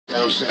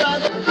What's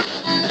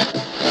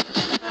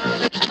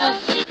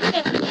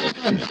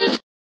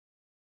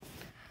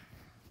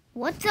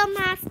up,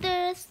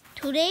 masters?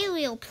 Today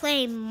we'll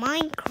play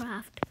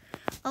Minecraft.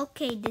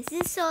 Okay, this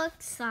is so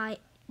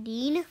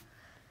exciting.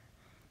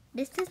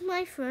 This is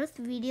my first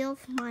video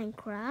of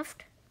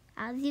Minecraft.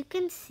 As you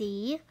can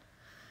see,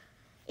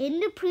 in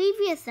the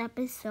previous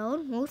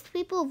episode, most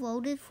people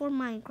voted for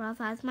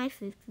Minecraft as my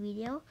fifth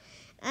video.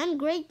 And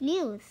great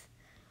news!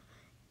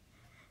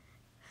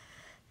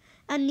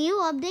 A new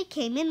update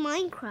came in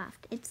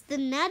Minecraft. It's the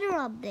Nether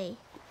update.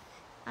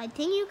 I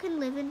think you can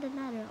live in the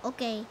Nether.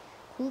 Okay,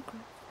 cool.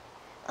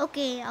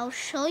 Okay, I'll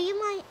show you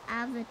my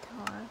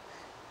avatar.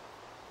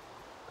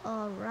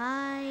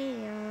 Alright,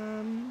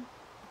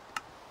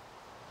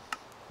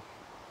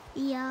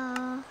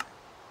 yeah,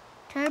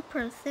 third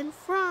person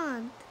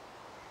front.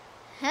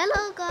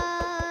 Hello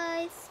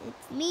guys,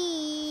 it's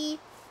me.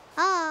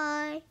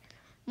 Hi.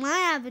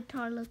 My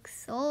avatar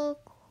looks so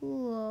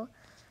cool.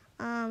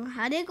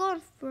 How do you go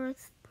in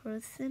first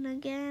person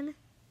again?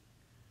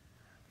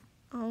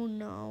 Oh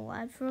no,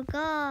 I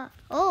forgot.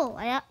 Oh,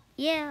 I have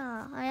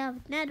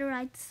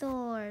netherite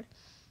sword.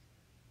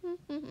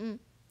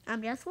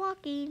 I'm just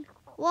walking.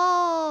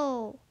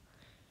 Whoa!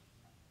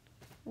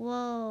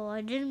 Whoa,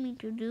 I didn't mean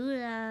to do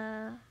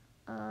that.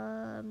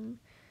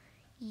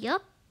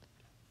 Yup.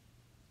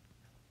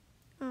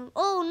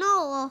 Oh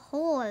no, a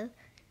hole.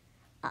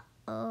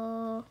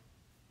 Uh-oh.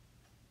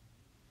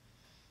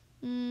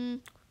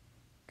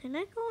 Can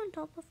I go on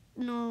top of?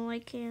 No, I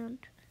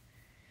can't.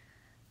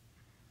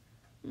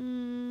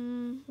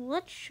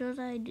 What should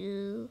I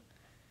do?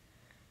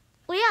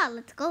 Oh yeah,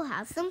 let's go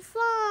have some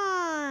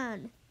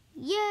fun.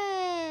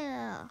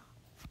 Yeah.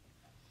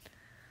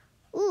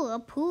 Ooh, a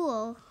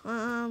pool.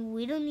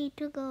 We don't need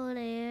to go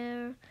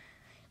there.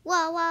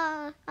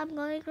 Wow, I'm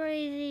going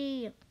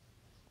crazy.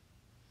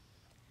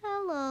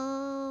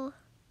 Hello.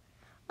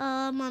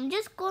 I'm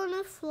just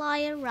gonna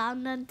fly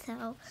around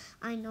until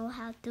I know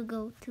how to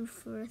go to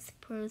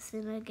first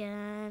person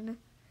again.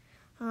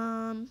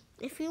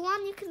 If you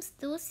want, you can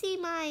still see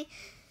my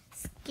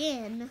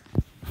skin.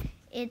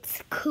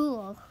 It's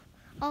cool.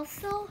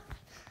 Also,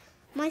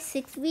 my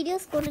sixth video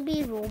is gonna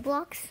be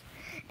Roblox,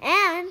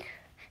 and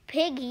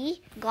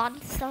Piggy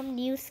got some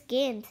new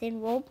skins in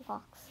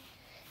Roblox.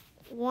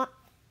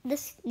 The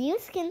new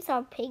skins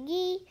are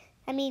Ghosty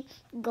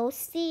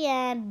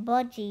and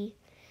Budgie.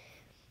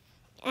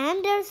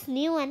 And there's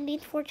new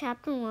endings for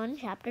Chapter 1,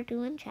 Chapter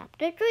 2, and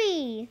Chapter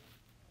 3.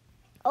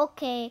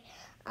 Okay,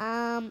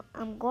 I'm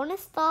gonna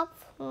stop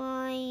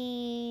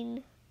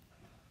flying.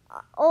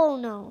 Oh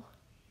no.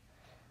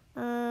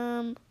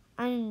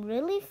 I'm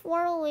really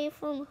far away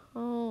from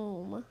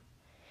home.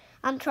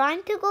 I'm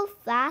trying to go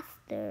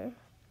faster.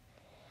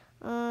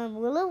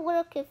 Will it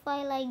work if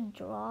I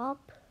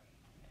drop?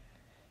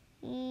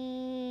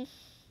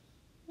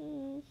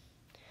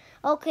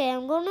 Okay,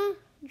 I'm gonna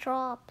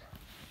drop.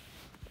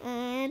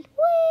 And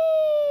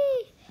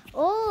whee!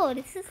 Oh,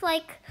 this is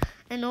like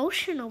an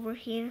ocean over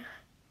here.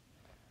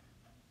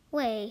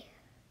 Wait,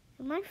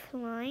 am I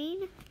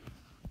flying?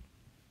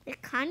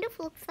 It kind of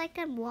looks like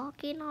I'm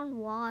walking on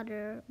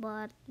water,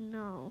 but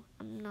no,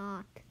 I'm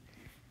not.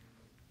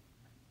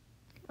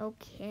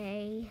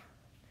 Okay.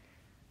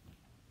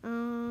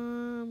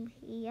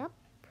 Yep.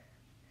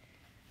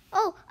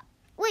 Oh,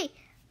 wait,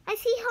 I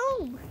see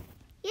home.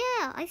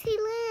 Yeah, I see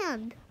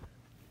land.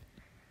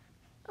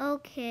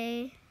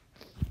 Okay.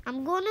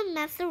 I'm gonna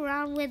mess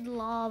around with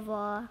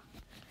lava.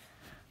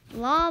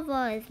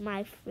 Lava is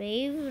my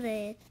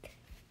favorite.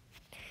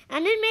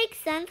 And it makes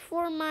sense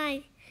for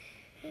my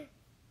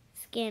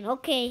skin.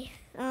 Okay,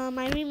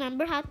 I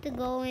remember how to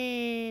go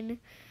in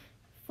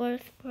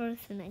first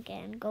person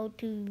again. Go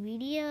to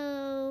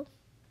video.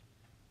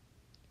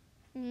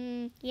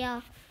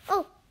 Yeah.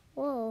 Oh,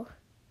 whoa,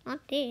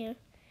 not there.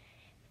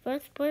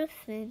 First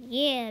person.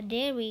 Yeah,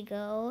 there we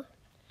go.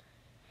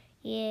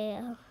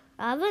 Yeah,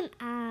 I have an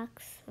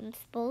axe. I'm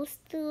supposed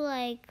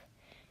to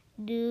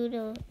do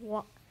the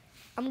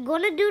I'm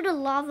gonna do the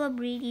lava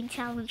breathing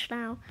challenge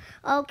now.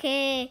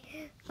 Okay.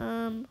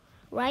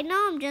 Right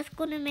now I'm just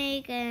gonna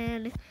make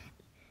a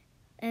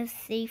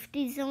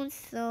safety zone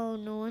so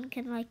no one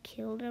can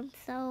kill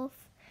themselves.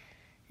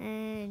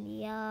 And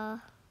yeah.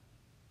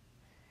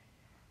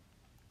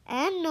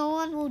 And no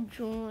one will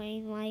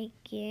join my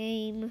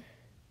game.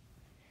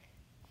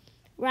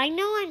 Right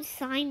now I'm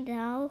signed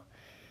out.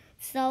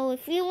 So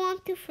if you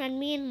want to friend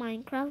me in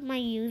Minecraft, my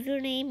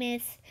username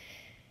is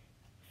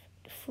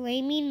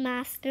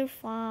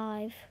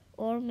FlamingMaster5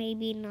 or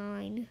maybe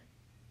 9.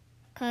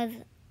 Cause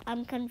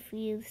I'm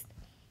confused.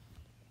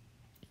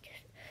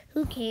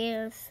 Who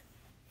cares?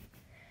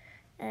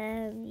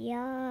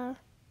 Yeah.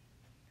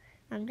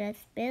 I'm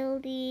just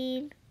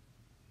building.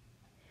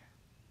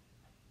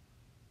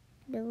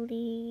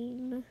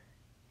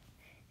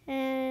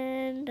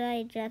 And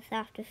I just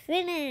have to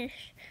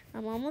finish.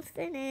 I'm almost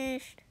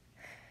finished.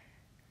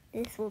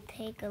 This will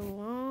take a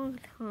long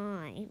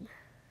time.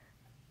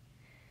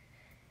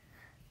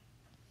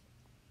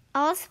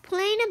 I was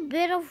playing a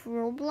bit of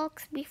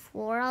Roblox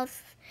before. I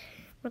was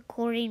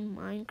recording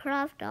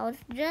Minecraft. I was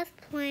just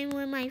playing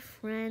with my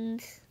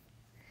friends.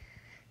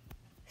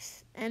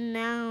 And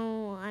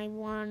now I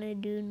want to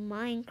do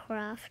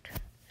Minecraft.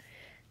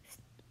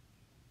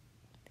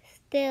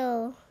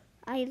 Still,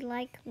 I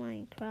like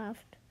Minecraft.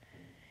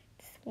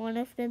 It's one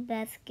of the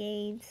best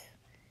games.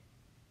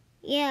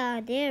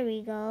 Yeah, there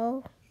we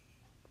go.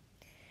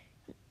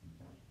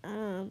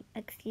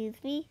 Excuse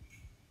me?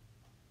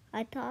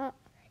 I thought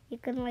you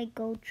can like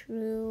go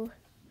through.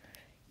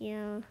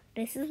 Yeah,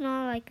 this is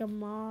not like a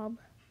mob.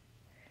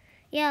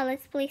 Yeah,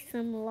 let's play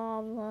some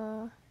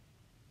lava.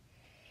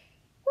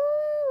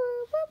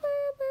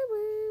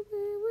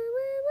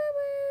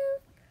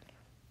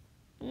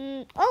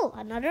 Oh,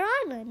 another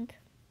island.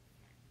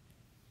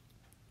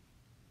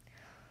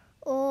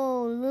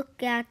 Oh,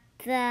 look at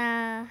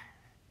that.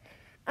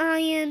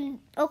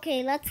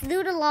 Okay, let's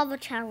do the lava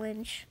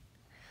challenge.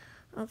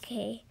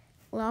 Okay,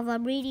 lava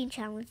breeding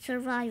challenge,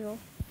 survival.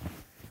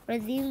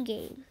 Resume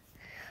game.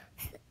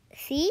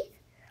 See?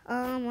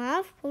 I'm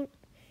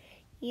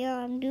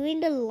doing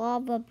the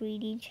lava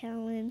breeding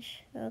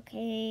challenge.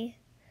 Okay.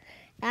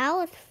 That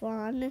was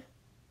fun.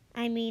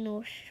 I mean, it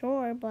was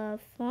short, but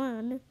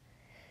fun.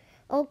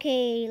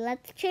 Okay,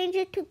 let's change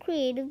it to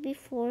creative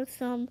before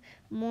some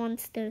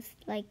monsters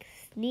like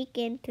sneak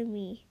into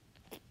me.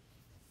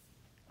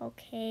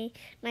 Okay,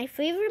 my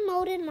favorite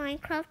mode in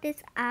Minecraft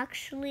is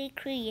actually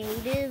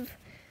creative.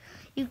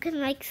 You can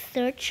like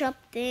search up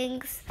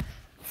things.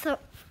 So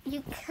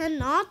you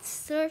cannot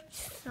search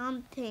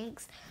some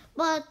things,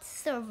 but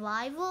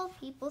survival,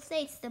 people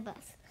say it's the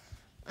best.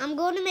 I'm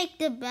going to make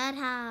the bed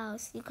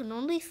house. You can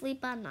only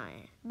sleep at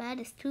night. Bed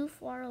is too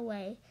far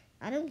away.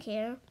 I don't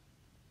care.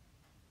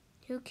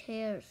 Who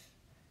cares?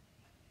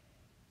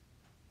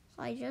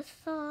 I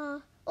just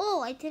saw...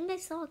 Oh, I think I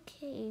saw a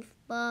cave.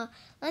 But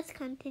let's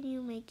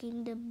continue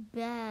making the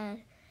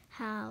bed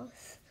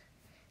house.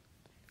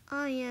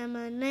 I am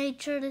a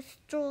nature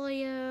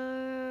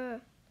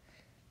destroyer.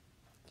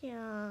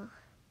 Yeah.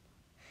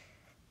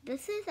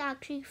 This is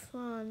actually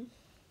fun.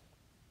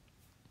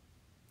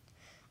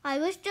 I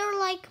wish there were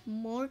like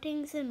more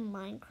things in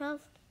Minecraft.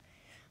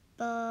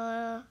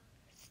 But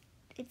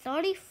it's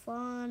already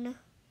fun.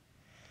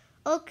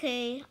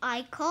 Okay,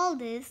 I call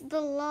this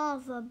the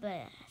lava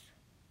bed.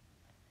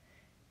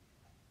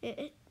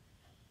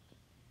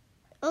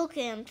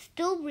 Okay, I'm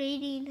still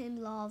breathing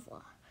in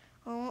lava.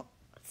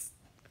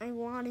 I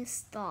want to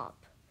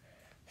stop.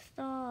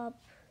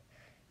 Stop.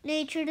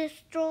 Nature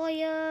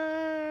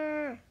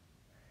destroyer.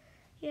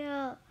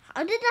 Yeah.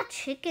 How did that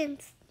chicken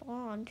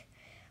spawn?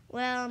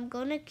 Well, I'm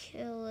gonna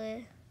kill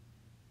it.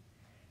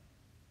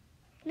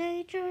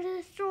 Nature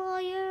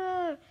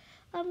destroyer.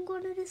 I'm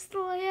gonna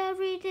destroy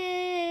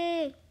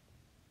everything.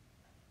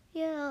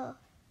 Yeah.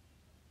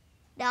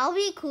 That would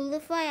be cool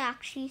if I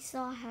actually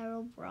saw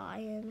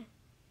Herobrine.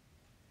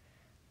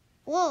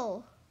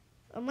 Whoa.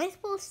 Am I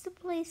supposed to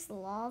place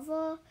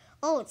lava?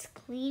 Oh, it's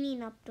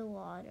cleaning up the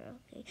water.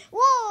 Okay.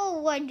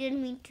 Whoa, I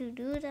didn't mean to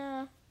do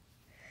that.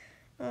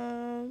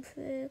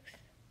 Fix.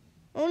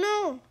 Oh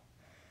no.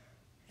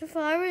 The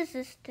fire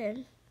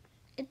resistant.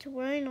 It's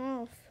wearing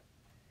off.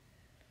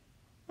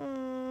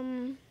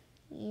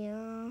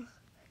 Yeah.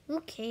 Who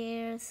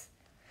cares?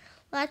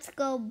 Let's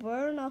go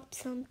burn up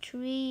some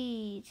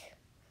trees.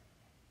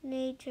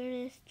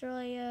 Nature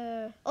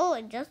destroyer. Oh,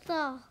 and just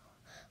a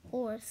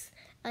horse.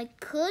 I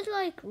could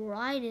like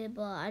ride it,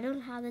 but I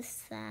don't have a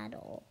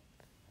saddle.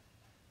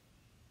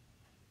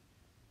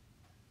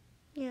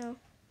 Yeah.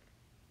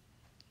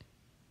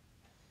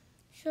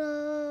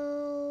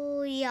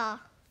 So, yeah.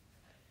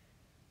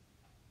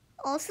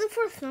 Also,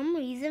 for some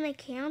reason,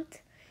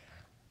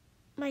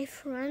 my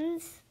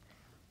friends,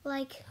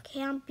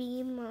 can't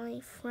be my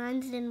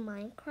friends in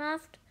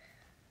Minecraft.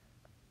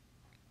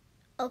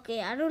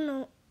 Okay, I don't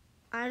know.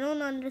 I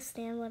don't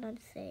understand what I'm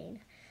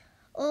saying.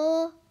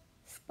 Oh,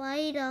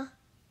 spider.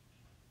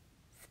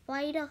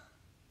 Spider.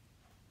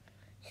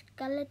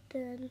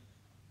 Skeleton.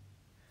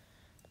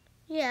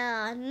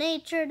 Yeah,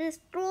 nature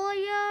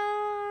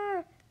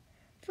destroyer.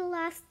 The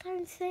last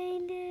time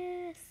saying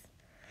this.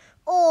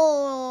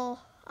 Oh,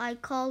 I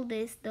call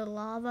this the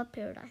lava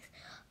paradise.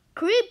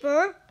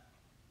 Creeper?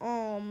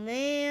 Oh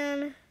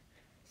man.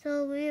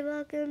 So we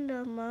back in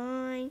the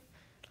mine.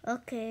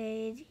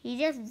 Okay, he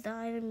just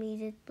died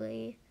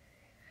immediately.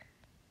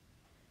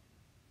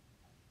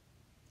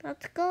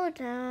 Let's go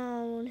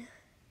down.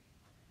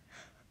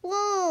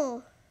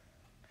 Whoa!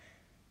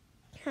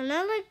 Can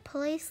I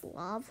place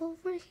lava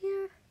over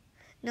here?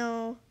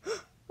 No.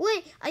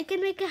 Wait, I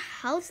can make a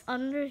house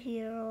under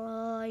here.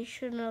 Oh, I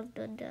shouldn't have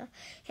done that.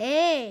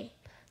 Hey,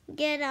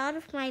 get out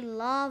of my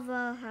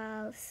lava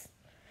house.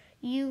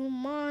 You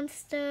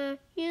monster,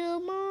 you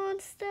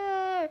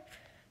monster.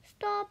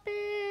 Stop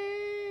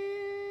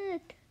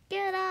it.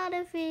 Get out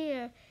of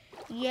here.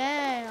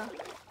 Yeah.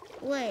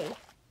 Wait,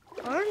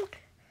 aren't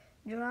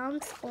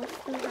drowns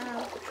supposed to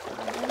have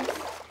dragons?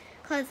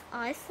 Because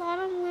I saw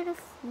them with a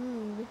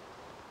food.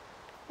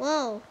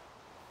 Whoa.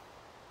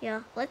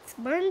 Yeah, let's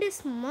burn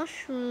this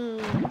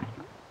mushroom.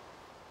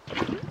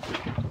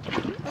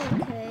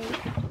 Okay,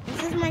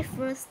 this is my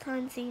first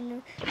time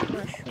seeing a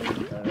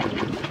mushroom bird.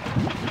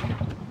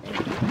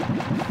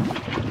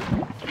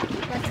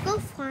 Let's go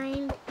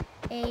find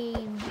a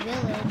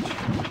village.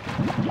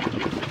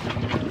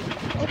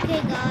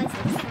 Okay guys,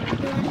 it's time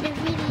to end the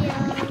video.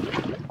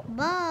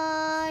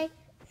 Bye!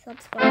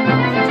 Subscribe to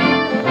my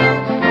channel.